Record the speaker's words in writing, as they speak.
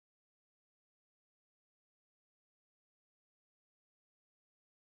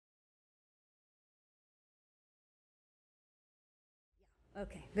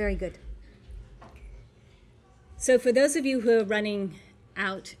Okay, very good. So for those of you who are running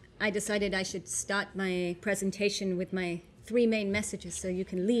out, I decided I should start my presentation with my 3 main messages, so you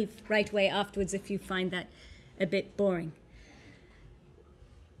can leave right away afterwards if you find that a bit boring.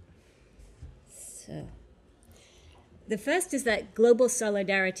 So, the first is that global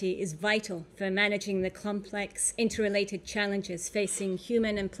solidarity is vital for managing the complex, interrelated challenges facing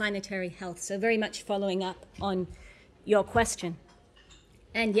human and planetary health. So very much following up on your question.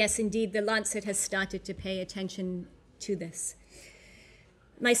 And yes, indeed, the Lancet has started to pay attention to this.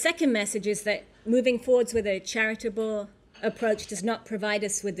 My second message is that moving forwards with a charitable approach does not provide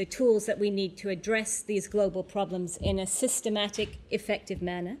us with the tools that we need to address these global problems in a systematic, effective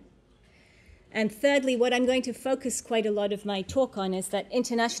manner. And thirdly, what I'm going to focus quite a lot of my talk on is that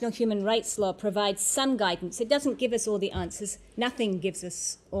international human rights law provides some guidance. It doesn't give us all the answers. Nothing gives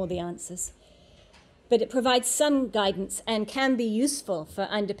us all the answers. But it provides some guidance and can be useful for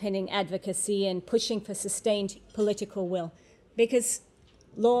underpinning advocacy and pushing for sustained political will, because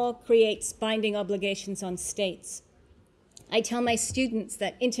law creates binding obligations on states. I tell my students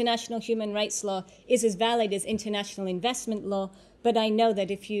that international human rights law is as valid as international investment law, but I know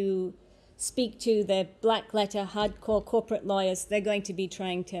that if you speak to the black letter, hardcore corporate lawyers, they're going to be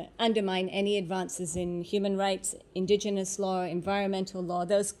trying to undermine any advances in human rights, indigenous law, environmental law,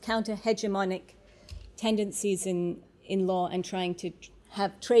 those counter-hegemonic tendencies in law, and trying to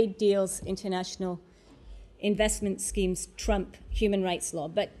have trade deals, international investment schemes trump human rights law.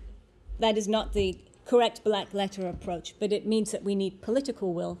 But that is not the correct black letter approach, but it means that we need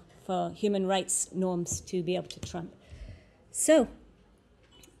political will for human rights norms to be able to trump. So,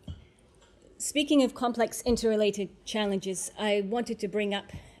 speaking of complex interrelated challenges, I wanted to bring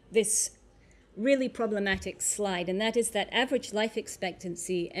up this really problematic slide, and that is that average life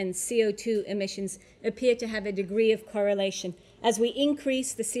expectancy and CO2 emissions appear to have a degree of correlation. As we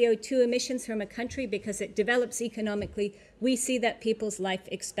increase the CO2 emissions from a country because it develops economically, we see that people's life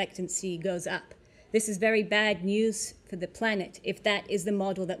expectancy goes up. This is very bad news for the planet if that is the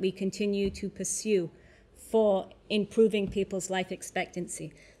model that we continue to pursue for improving people's life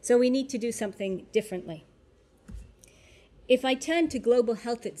expectancy. So we need to do something differently. If I turn to global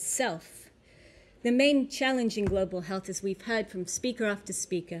health itself, the main challenge in global health, as we've heard from speaker after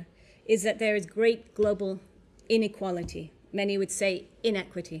speaker, is that there is great global inequality. Many would say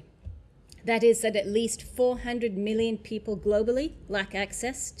inequity. That is that at least 400 million people globally lack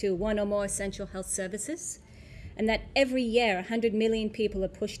access to one or more essential health services, and that every year 100 million people are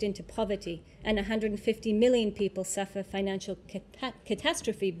pushed into poverty, and 150 million people suffer financial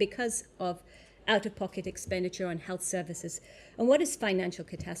catastrophe because of out-of-pocket expenditure on health services. And what is financial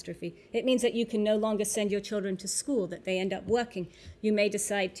catastrophe? It means that you can no longer send your children to school, that they end up working. You may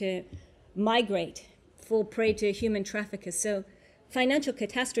decide to migrate, fall prey to human traffickers. So financial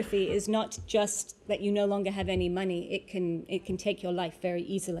catastrophe is not just that you no longer have any money. It can take your life very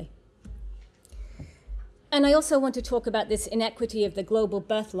easily. And I also want to talk about this inequity of the global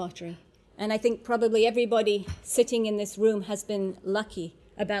birth lottery. And I think probably everybody sitting in this room has been lucky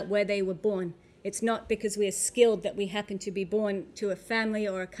about where they were born. It's not because we are skilled that we happen to be born to a family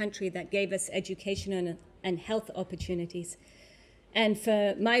or a country that gave us education and health opportunities. And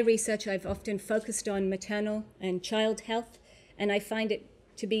for my research, I've often focused on maternal and child health, and I find it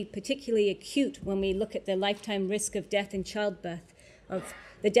to be particularly acute when we look at the lifetime risk of death in childbirth of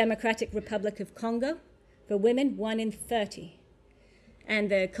the Democratic Republic of Congo. For women, 1 in 30.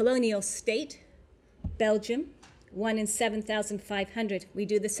 And the colonial state, Belgium, 1 in 7,500. We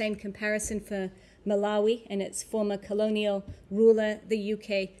do the same comparison for Malawi and its former colonial ruler, the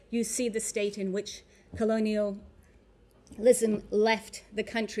UK. You see the state in which colonialism left the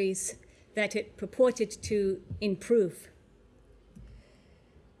countries that it purported to improve.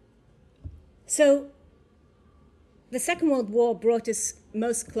 So the Second World War brought us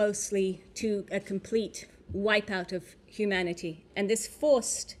most closely to a complete wipeout of humanity, and this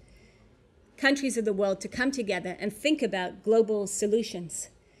forced countries of the world to come together and think about global solutions.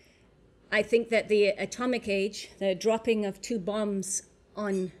 I think that the atomic age, the dropping of 2 bombs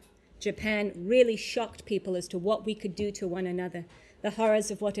on Japan, really shocked people as to what we could do to one another. The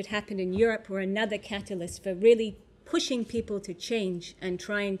horrors of what had happened in Europe were another catalyst for really pushing people to change and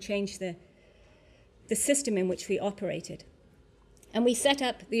try and change the system in which we operated. And we set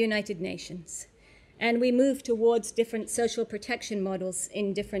up the United Nations, and we moved towards different social protection models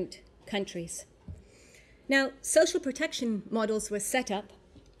in different countries. Now, social protection models were set up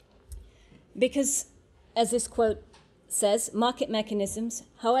because, as this quote says, market mechanisms,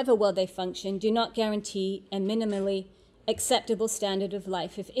 however well they function, do not guarantee a minimally acceptable standard of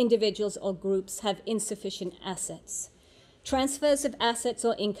life if individuals or groups have insufficient assets. Transfers of assets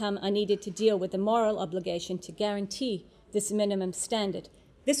or income are needed to deal with the moral obligation to guarantee this minimum standard.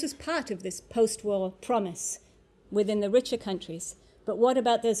 This was part of this post-war promise within the richer countries. But what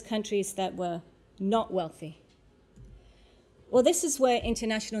about those countries that were not wealthy? Well, this is where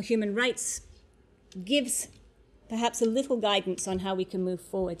international human rights gives perhaps a little guidance on how we can move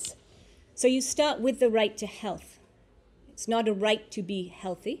forwards. So you start with the right to health. It's not a right to be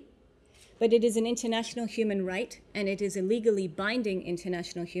healthy, but it is an international human right, and it is a legally binding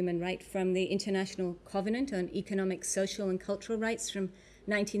international human right from the International Covenant on Economic, Social, and Cultural Rights from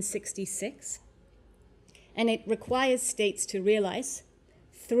 1966. And it requires states to realize,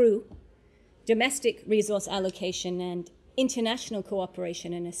 through domestic resource allocation and international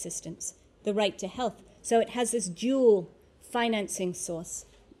cooperation and assistance, the right to health. So it has this dual financing source.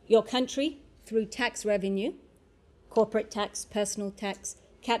 Your country, through tax revenue, corporate tax, personal tax,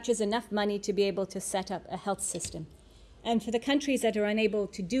 captures enough money to be able to set up a health system. And for the countries that are unable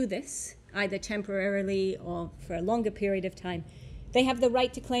to do this, either temporarily or for a longer period of time, they have the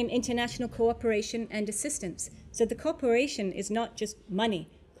right to claim international cooperation and assistance. So the cooperation is not just money.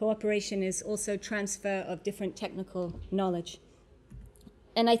 Cooperation is also transfer of different technical knowledge.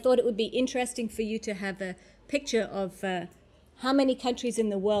 And I thought it would be interesting for you to have a picture of how many countries in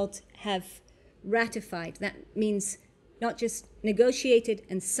the world have ratified. That means not just negotiated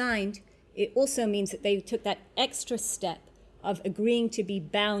and signed, it also means that they took that extra step of agreeing to be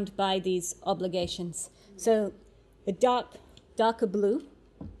bound by these obligations. So the darker blue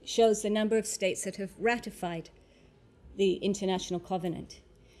shows the number of states that have ratified the International Covenant.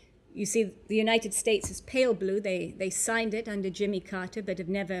 You see the United States is pale blue. They signed it under Jimmy Carter, but have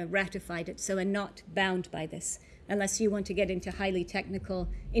never ratified it, so are not bound by this, unless you want to get into highly technical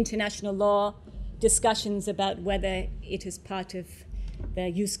international law discussions about whether it is part of the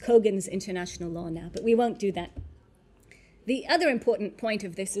Hughes-Kogan's international law now, but we won't do that. The other important point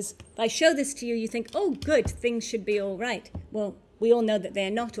of this is, if I show this to you, you think, oh, good, things should be all right. Well, we all know that they're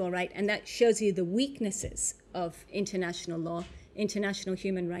not all right, and that shows you the weaknesses of international law, international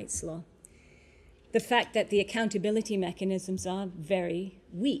human rights law. The fact that the accountability mechanisms are very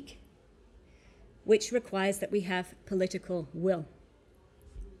weak, which requires that we have political will.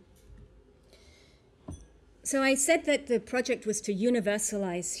 So I said that the project was to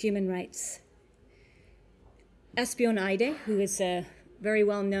universalize human rights. Asbjørn Eide, who is a very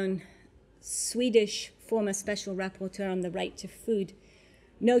well-known Swedish former special rapporteur on the right to food,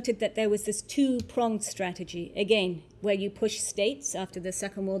 noted that there was this two-pronged strategy, again, where you push states after the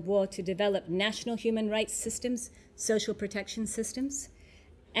Second World War to develop national human rights systems, social protection systems,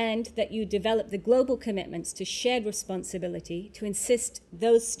 and that you develop the global commitments to shared responsibility to insist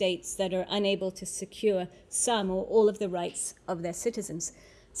those states that are unable to secure some or all of the rights of their citizens.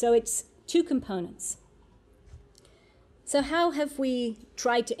 So it's two components. So how have we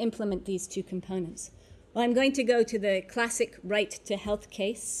tried to implement these two components? Well, I'm going to go to the classic right to health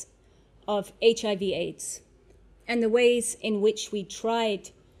case of HIV/AIDS and the ways in which we tried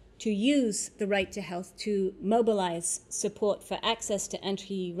to use the right to health to mobilize support for access to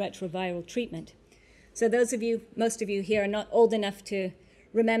antiretroviral treatment. So those of you, most of you here are not old enough to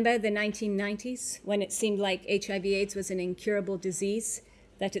remember the 1990s when it seemed like HIV/AIDS was an incurable disease,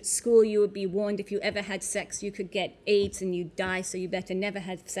 that at school you would be warned if you ever had sex you could get AIDS and you'd die, so you better never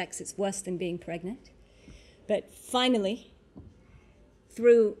have sex, it's worse than being pregnant. But finally,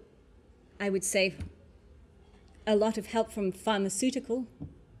 through, I would say, a lot of help from pharmaceutical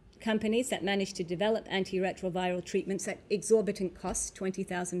companies that managed to develop antiretroviral treatments at exorbitant costs,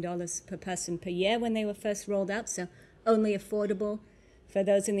 $20,000 per person per year when they were first rolled out, so only affordable for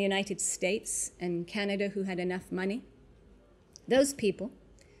those in the United States and Canada who had enough money. Those people,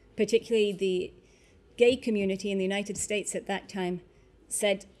 particularly the gay community in the United States at that time,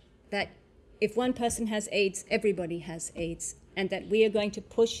 said that if one person has AIDS, everybody has AIDS, and that we are going to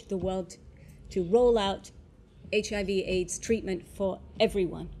push the world to roll out HIV/AIDS treatment for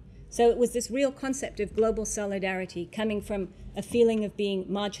everyone. So it was this real concept of global solidarity coming from a feeling of being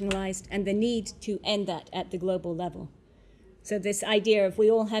marginalized and the need to end that at the global level. So this idea of we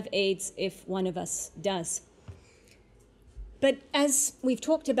all have AIDS if one of us does. But as we've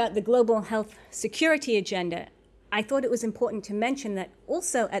talked about the global health security agenda, I thought it was important to mention that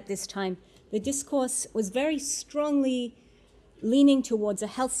also at this time, the discourse was very strongly leaning towards a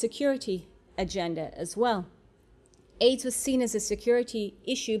health security agenda as well. AIDS was seen as a security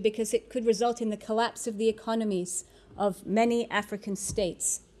issue because it could result in the collapse of the economies of many African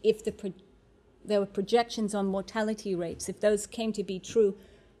states if there were projections on mortality rates. If those came to be true,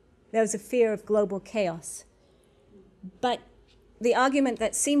 there was a fear of global chaos. But the argument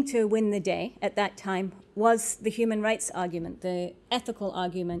that seemed to win the day at that time was the human rights argument, the ethical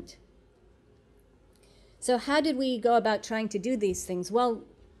argument. So how did we go about trying to do these things? Well,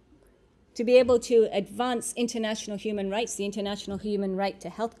 to be able to advance international human rights, the international human right to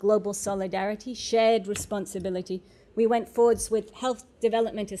health, global solidarity, shared responsibility, we went forwards with health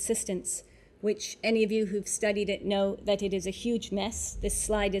development assistance, which any of you who've studied it know that it is a huge mess. This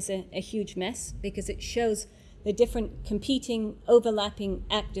slide is a huge mess because it shows the different competing, overlapping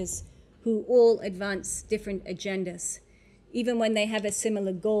actors who all advance different agendas. Even when they have a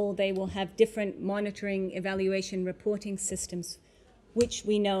similar goal, they will have different monitoring, evaluation, reporting systems, which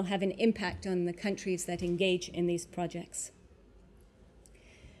we know have an impact on the countries that engage in these projects.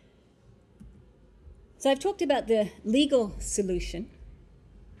 So I've talked about the legal solution,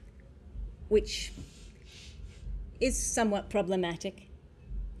 which is somewhat problematic.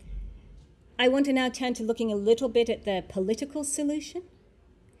 I want to now turn to looking a little bit at the political solution.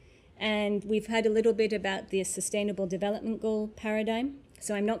 And we've heard a little bit about the Sustainable Development Goal paradigm.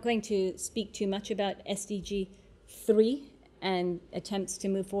 So I'm not going to speak too much about SDG 3 and attempts to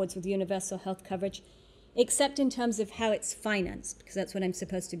move forwards with universal health coverage, except in terms of how it's financed, because that's what I'm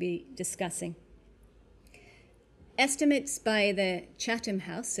supposed to be discussing. Estimates by the Chatham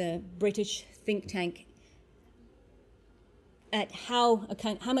House, a British think tank, at how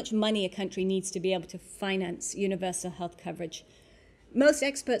much money a country needs to be able to finance universal health coverage. Most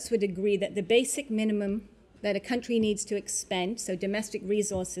experts would agree that the basic minimum that a country needs to expend, so domestic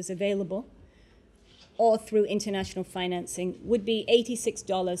resources available, or through international financing, would be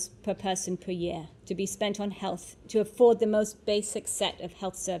 $86 per person per year to be spent on health to afford the most basic set of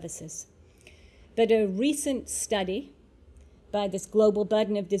health services. But a recent study by this Global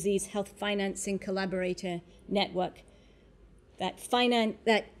Burden of Disease Health Financing Collaborator Network that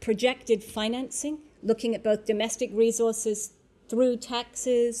projected financing, looking at both domestic resources through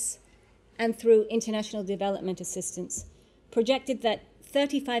taxes and through international development assistance, projected that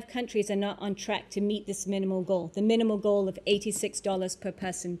 35 countries are not on track to meet this minimal goal, the minimal goal of $86 per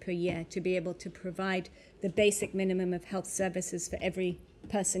person per year, to be able to provide the basic minimum of health services for every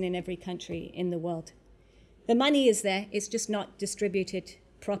person in every country in the world. The money is there, it's just not distributed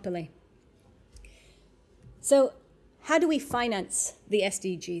properly. So how do we finance the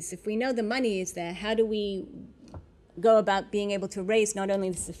SDGs? If we know the money is there, how do we go about being able to raise not only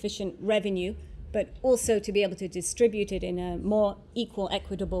the sufficient revenue, but also to be able to distribute it in a more equal,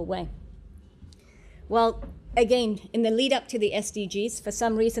 equitable way? Well, again, in the lead up to the SDGs, for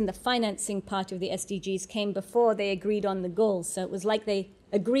some reason, the financing part of the SDGs came before they agreed on the goals. So it was like they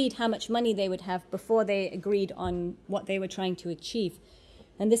agreed how much money they would have before they agreed on what they were trying to achieve.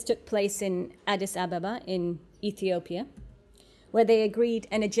 And this took place in Addis Ababa in Ethiopia, where they agreed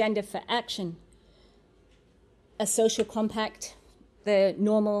an agenda for action, a social compact, the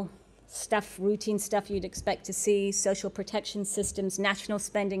normal stuff, routine stuff you'd expect to see, social protection systems, national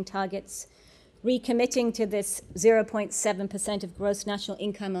spending targets, recommitting to this 0.7% of gross national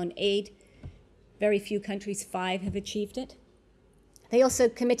income on aid. Very few countries, 5, have achieved it. They also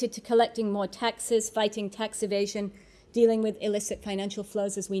committed to collecting more taxes, fighting tax evasion, dealing with illicit financial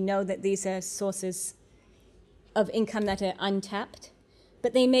flows, as we know that these are sources of income that are untapped.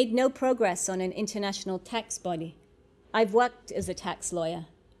 But they made no progress on an international tax body. I've worked as a tax lawyer.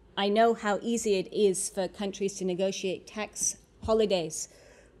 I know how easy it is for countries to negotiate tax holidays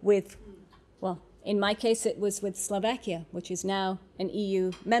with, well, in my case, it was with Slovakia, which is now an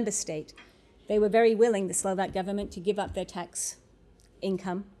EU member state. They were very willing, the Slovak government, to give up their tax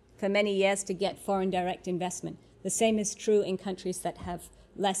income for many years to get foreign direct investment. The same is true in countries that have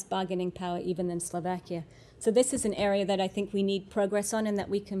less bargaining power even than Slovakia. So this is an area that I think we need progress on, and that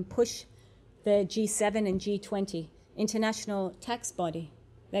we can push the G7 and G20, international tax body,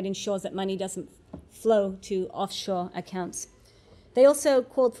 that ensures that money doesn't flow to offshore accounts. They also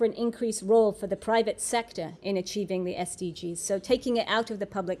called for an increased role for the private sector in achieving the SDGs, so taking it out of the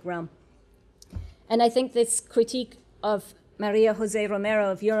public realm. And I think this critique of Maria Jose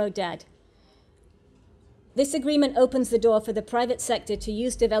Romero of Eurodad, this agreement opens the door for the private sector to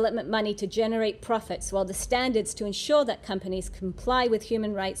use development money to generate profits, while the standards to ensure that companies comply with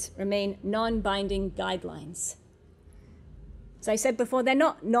human rights remain non-binding guidelines. As I said before, they're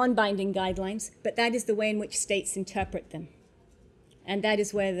not non-binding guidelines, but that is the way in which states interpret them. And that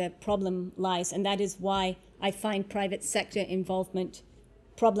is where the problem lies, and that is why I find private sector involvement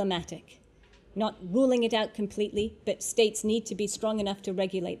problematic. Not ruling it out completely, but states need to be strong enough to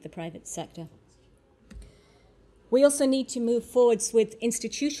regulate the private sector. We also need to move forwards with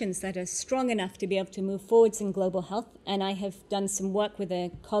institutions that are strong enough to be able to move forwards in global health, and I have done some work with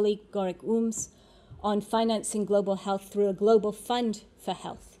a colleague, Gorik Ooms, on financing global health through a global fund for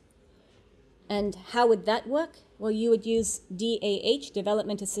health. And how would that work? Well, you would use DAH,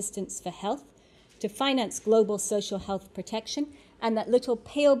 Development Assistance for Health, to finance global social health protection. And that little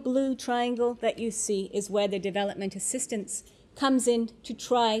pale blue triangle that you see is where the development assistance comes in to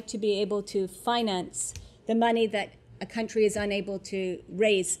try to be able to finance the money that a country is unable to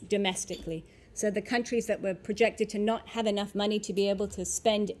raise domestically. So the countries that were projected to not have enough money to be able to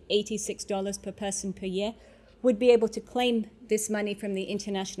spend $86 per person per year would be able to claim this money from the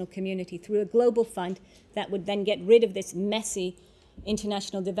international community through a global fund that would then get rid of this messy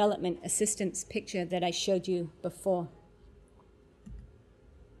international development assistance picture that I showed you before.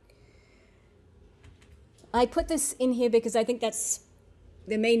 I put this in here because I think that's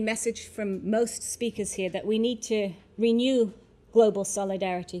the main message from most speakers here, that we need to renew global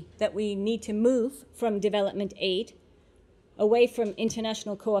solidarity, that we need to move from development aid away from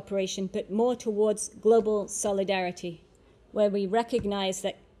international cooperation, but more towards global solidarity, where we recognize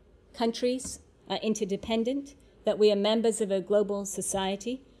that countries are interdependent, that we are members of a global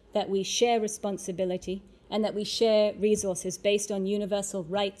society, that we share responsibility, and that we share resources based on universal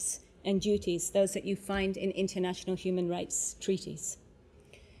rights and duties, those that you find in international human rights treaties.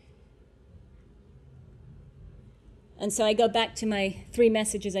 And so I go back to my 3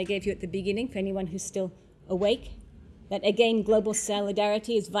 messages I gave you at the beginning, for anyone who's still awake, that again, global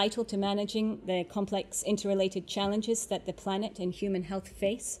solidarity is vital to managing the complex interrelated challenges that the planet and human health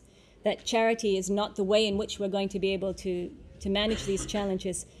face, that charity is not the way in which we're going to be able to manage these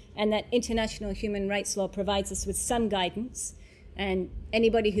challenges, and that international human rights law provides us with some guidance. And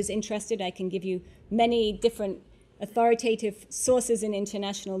anybody who's interested, I can give you many different authoritative sources in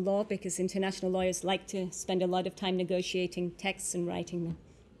international law, because international lawyers like to spend a lot of time negotiating texts and writing them.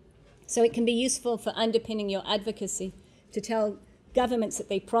 So it can be useful for underpinning your advocacy to tell governments that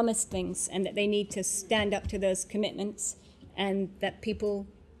they promised things and that they need to stand up to those commitments, and that people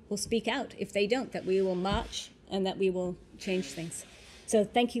will speak out if they don't, that we will march and that we will change things. So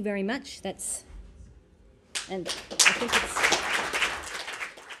thank you very much. And I think it's...